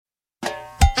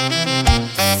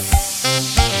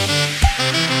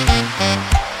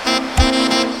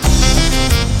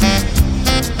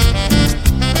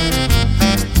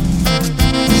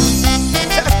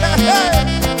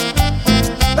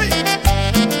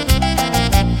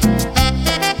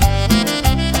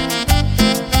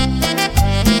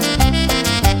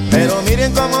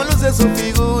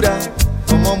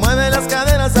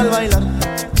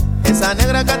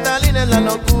negra Catalina es la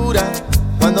locura.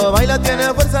 Cuando baila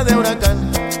tiene fuerza de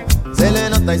huracán. Se le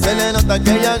nota y se le nota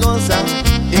que ella goza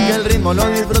y que el ritmo lo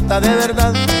disfruta de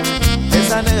verdad.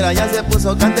 Esa negra ya se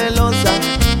puso candelosa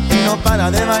y no para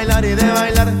de bailar y de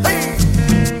bailar.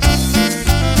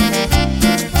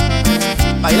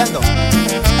 Bailando,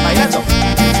 bailando.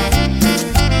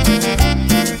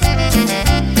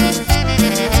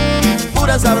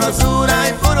 Pura sabrosura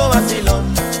y puro vacilón,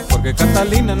 porque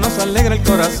Catalina nos alegra el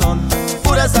corazón.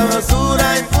 pura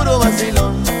sabrosura y puro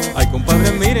vacilón. Ay,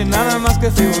 compadre, mire, nada más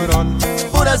que figurón.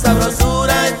 Pura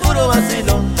sabrosura y puro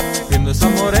vacilón. Viendo esa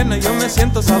morena yo me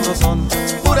siento sabrosón.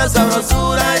 Pura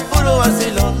sabrosura y puro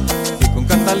vacilón. Y con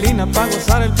Catalina pa'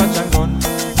 gozar el pachangón.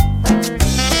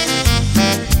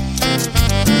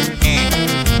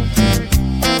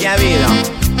 ¿Qué ha habido?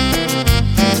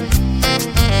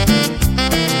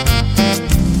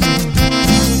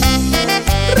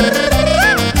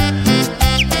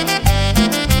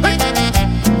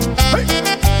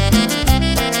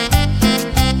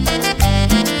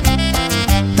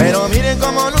 Pero miren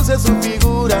cómo luce su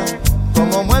figura,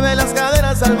 cómo mueve las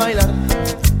caderas al bailar.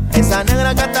 Esa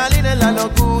negra Catalina es la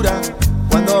locura,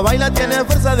 cuando baila tiene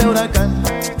fuerza de huracán.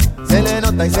 Se le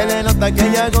nota y se le nota que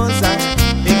ella goza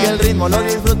y que el ritmo lo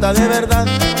disfruta de verdad.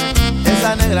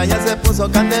 Esa negra ya se puso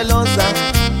candelosa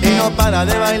y no para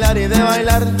de bailar y de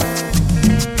bailar.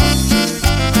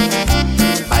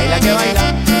 Baila que baila.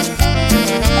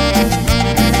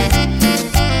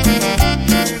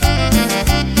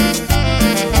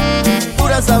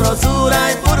 Pura sabrosura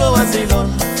y puro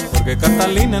vacilón, porque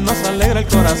Catalina nos alegra el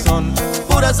corazón.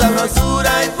 pura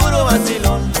sabrosura y puro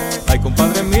vacilón. Ay,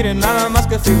 compadre, mire, nada más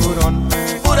que figurón.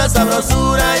 Pura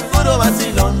sabrosura y puro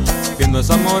vacilón. Viendo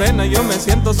esa morena yo me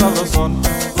siento sabrosón.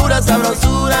 Pura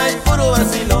sabrosura y puro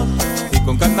vacilón. Y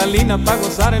con Catalina pa'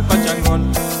 gozar el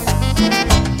pachangón.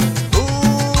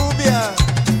 Cumbia.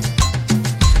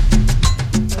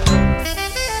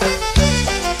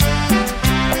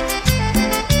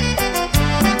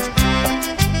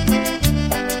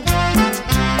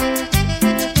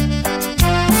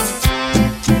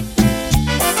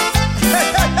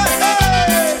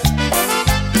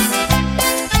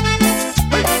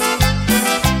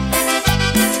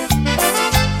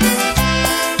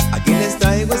 Aquí les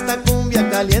traigo esta cumbia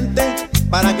caliente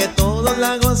para que todos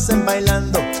la gocen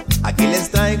bailando. Aquí les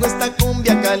traigo esta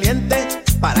cumbia caliente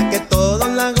para que todos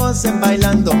la gocen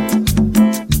bailando.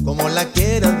 Como la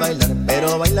quieras bailar,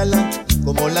 pero bailala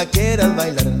como la quieras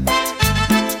bailar.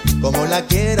 Como la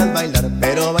quieras bailar,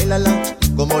 pero bailala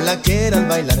como la quieras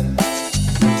bailar.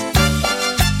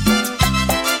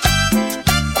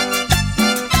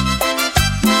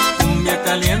 Cumbia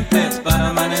caliente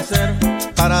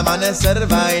para amanecer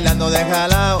bailando de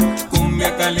jalao.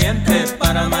 Cumbia caliente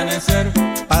para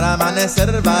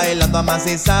amanecer bailando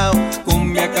amacizao.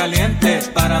 Cumbia caliente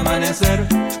para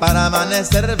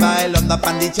amanecer bailando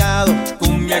apandichado.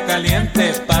 Cumbia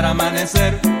caliente para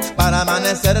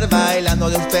amanecer bailando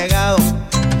despegado.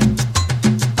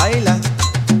 Baila,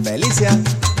 Felicia.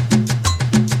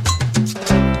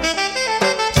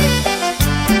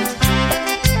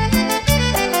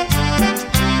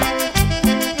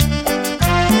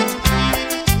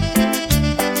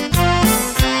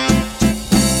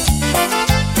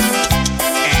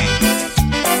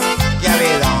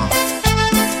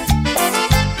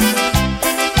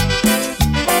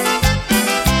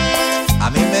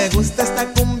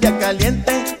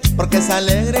 Porque es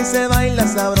alegre y se baila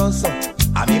sabroso.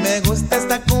 A mí me gusta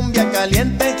esta cumbia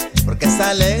caliente porque es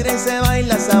alegre y se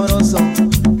baila sabroso.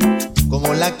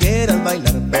 Como la quieras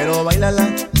bailar, pero bailala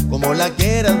como la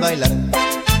quieras bailar.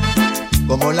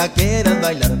 Como la quieras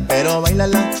bailar, pero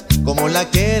bailala como la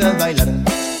quieras bailar.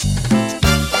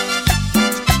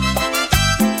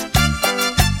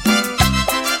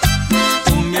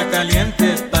 Cumbia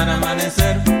caliente para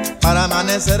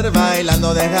amanecer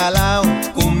bailando de jalao.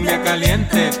 Cumbia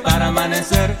caliente para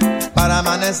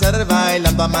amanecer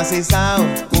bailando amacizao.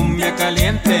 Cumbia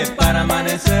caliente para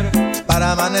amanecer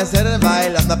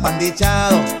bailando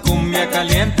apandichado. Cumbia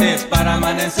caliente para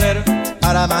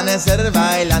amanecer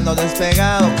bailando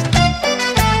despegado.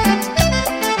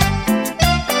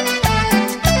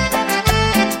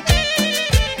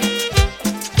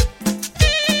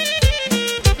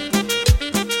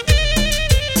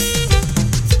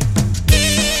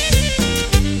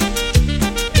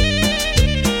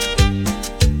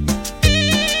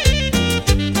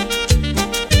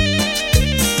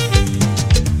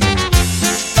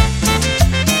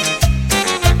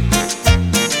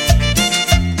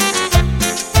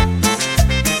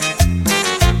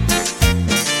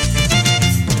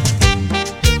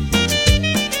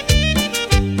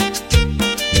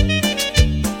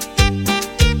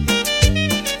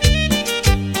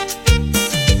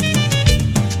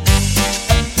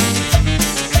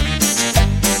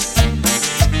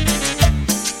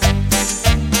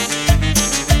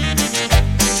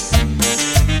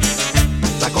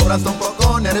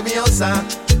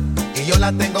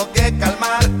 la tengo que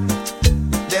calmar.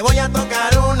 Le voy a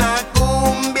tocar una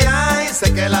cumbia y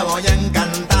sé que la voy a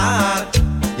encantar.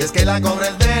 Y es que la cobra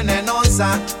es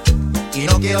venenosa y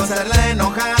no quiero hacerla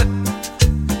enojar.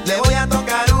 Le voy a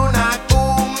tocar una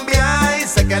cumbia y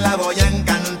sé que la voy a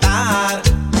encantar.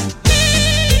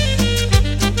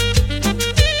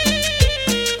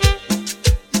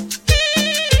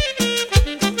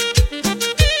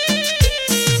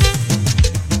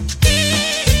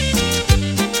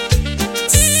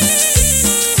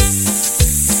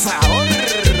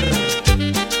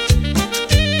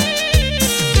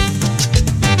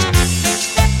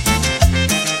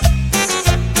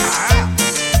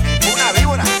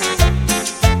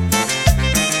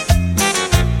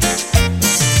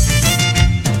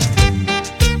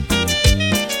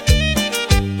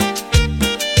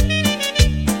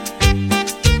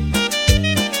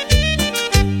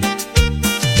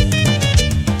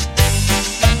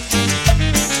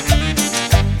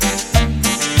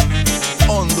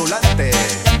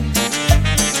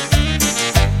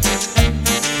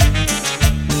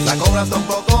 La cobra está un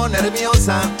poco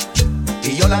nerviosa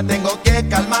y yo la tengo que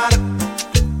calmar.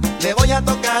 Le voy a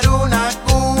tocar una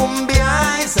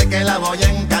cumbia y sé que la voy a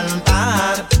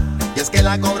encantar. Y es que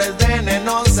la cobra es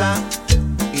venenosa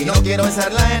y no quiero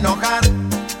hacerla enojar.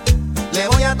 Le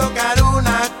voy a tocar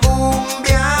una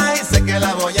cumbia y sé que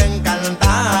la voy a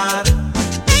encantar.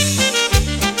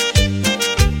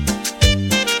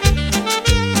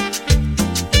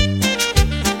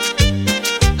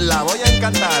 La voy a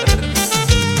encantar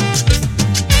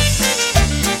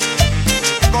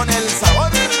con el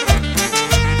sabor.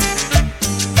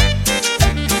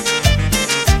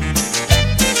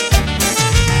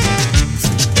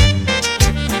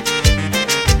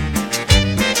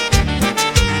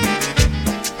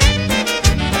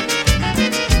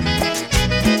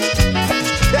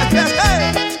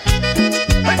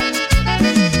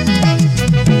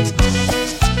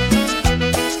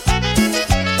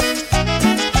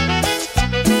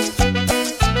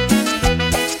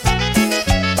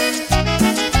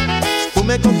 Tú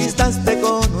me conquistaste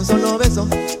con un solo beso,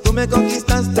 tú me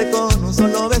conquistaste con un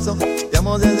solo beso. Te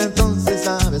amo desde entonces,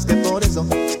 sabes que por eso,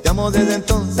 te amo desde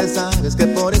entonces, sabes que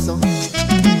por eso.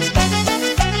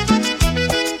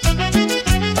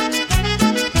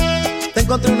 Te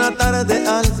encontré una tarde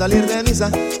al salir de misa,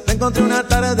 te encontré una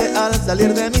tarde al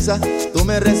salir de misa. Tú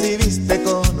me recibiste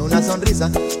con una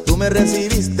sonrisa, tú me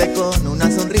recibiste con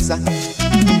una sonrisa.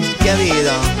 ¿Qué ha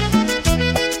habido?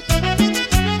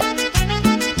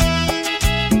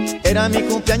 Era mi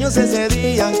cumpleaños ese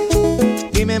día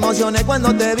y me emocioné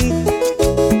cuando te vi.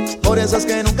 Por eso es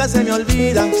que nunca se me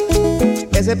olvida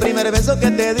ese primer beso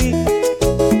que te di.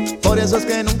 Por eso es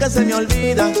que nunca se me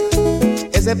olvida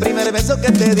ese primer beso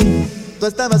que te di. Tú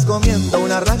estabas comiendo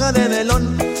una raja de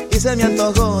melón y se me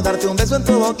antojó darte un beso en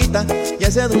tu boquita. Y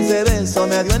ese dulce beso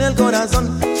me dio en el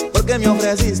corazón porque me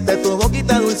ofreciste tu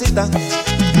boquita dulcita.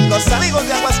 Los amigos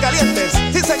de Aguascalientes,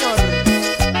 sí señor.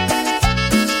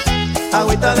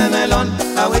 Agüita de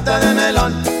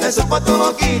melón, me supo tu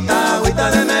boquita. Agüita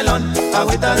de melón,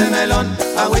 agüita de melón,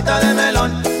 agüita de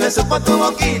melón, me supo tu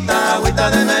boquita.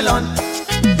 Agüita de melón.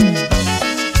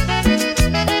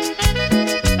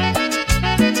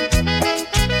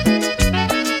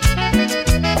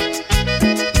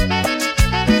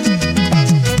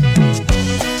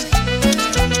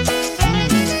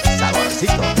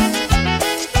 Saborcito.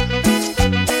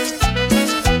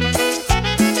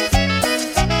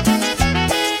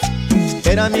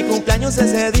 Era mi cumpleaños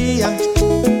ese día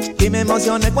y me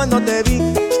emocioné cuando te vi.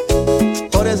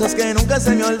 Por eso es que nunca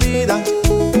se me olvida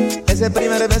ese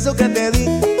primer beso que te di.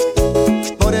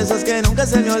 Por eso es que nunca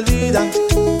se me olvida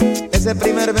ese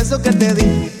primer beso que te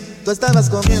di. Tú estabas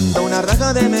comiendo una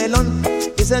raja de melón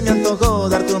y se me antojó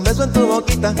darte un beso en tu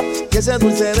boquita. Y ese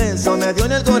dulce beso me dio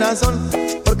en el corazón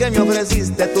porque me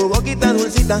ofreciste tu boquita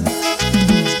dulcita.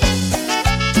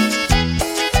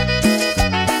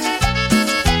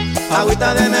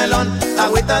 Agüita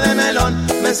de melón,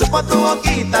 me supo tu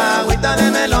boquita. Agüita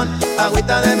de melón,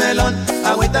 agüita de melón,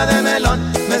 agüita de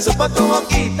melón, me supo tu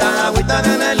boquita. Agüita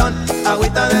de melón,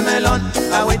 agüita de melón,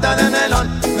 agüita de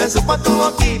melón, me supo tu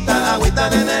boquita. Agüita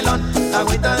de melón,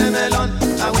 agüita de melón,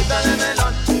 agüita de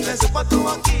melón, me supo tu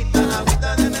boquita.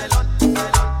 Agüita de melón.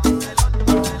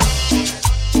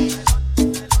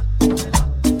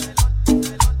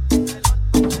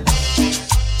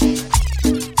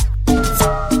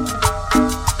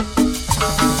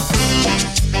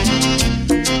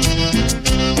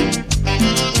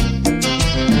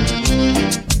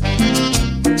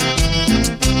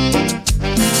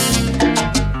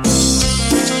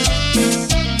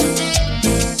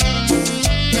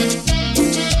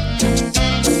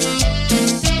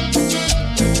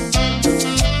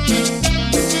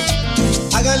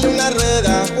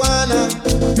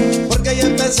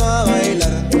 empezó a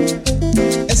bailar,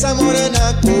 esa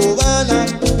morena cubana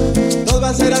nos va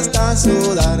a hacer hasta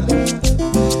sudar.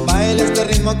 Baila este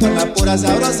ritmo con la pura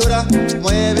sabrosura,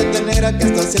 muévete negra que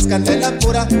esto sí es candela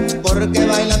pura, porque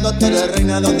bailando tú eres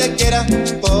reina donde quiera,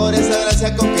 por esa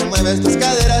gracia con que mueves tus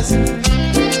caderas.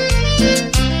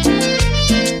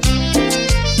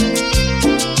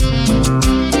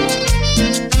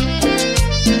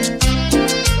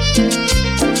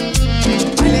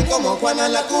 Como Juana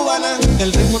la cubana,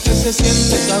 el ritmo que se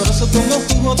siente sabroso como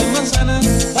jugo de manzana.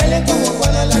 baile como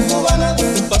Juana la cubana,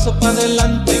 Un paso para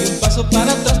adelante y un paso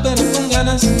para atrás pero con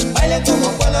ganas. baile como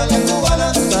Juana la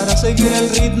cubana, Para seguir el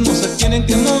ritmo se tienen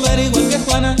que mover igual que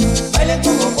Juana. baile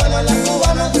como Juana la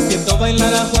cubana, Viendo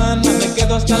bailar a Juana me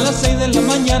quedo hasta las 6 de la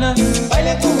mañana.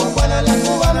 baile como Juana la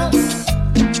cubana.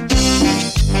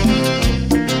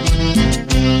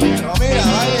 Pero mira,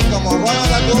 baile como Juana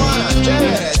la cubana,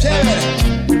 chévere, chévere.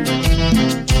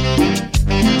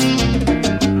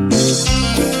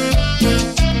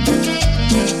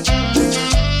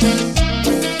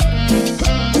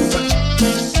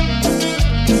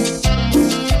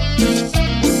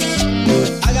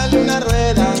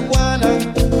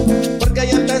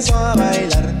 A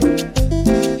bailar,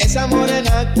 esa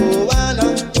morena cubana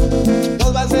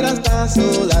nos va a hacer hasta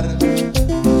sudar.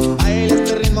 Baila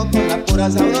este ritmo con la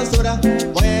pura sabrosura,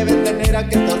 muévete negra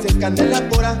que esto sí es candela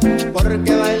pura,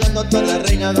 porque bailando tú eres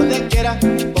reina donde quiera,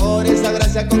 por esa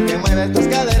gracia con que mueves tus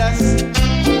caderas.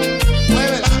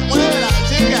 Muévela, muévela,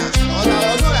 chica, con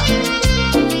sabrosura.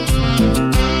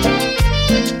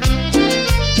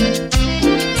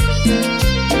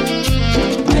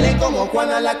 Como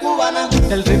Juana la cubana,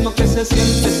 el ritmo que se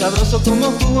siente sabroso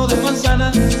como jugo de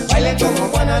manzana. baile como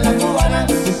Juana la cubana,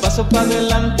 Un paso para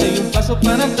adelante y un paso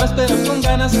para atrás pero con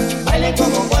ganas. baile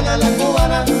como Juana la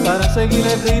cubana, Para seguir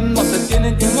el ritmo se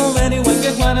tienen que mover igual que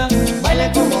Juana.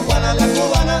 baile como Juana la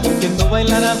cubana, Viendo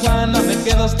bailar a Juana me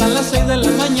quedo hasta las 6 de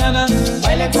la mañana.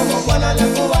 baile como Juana la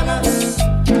cubana.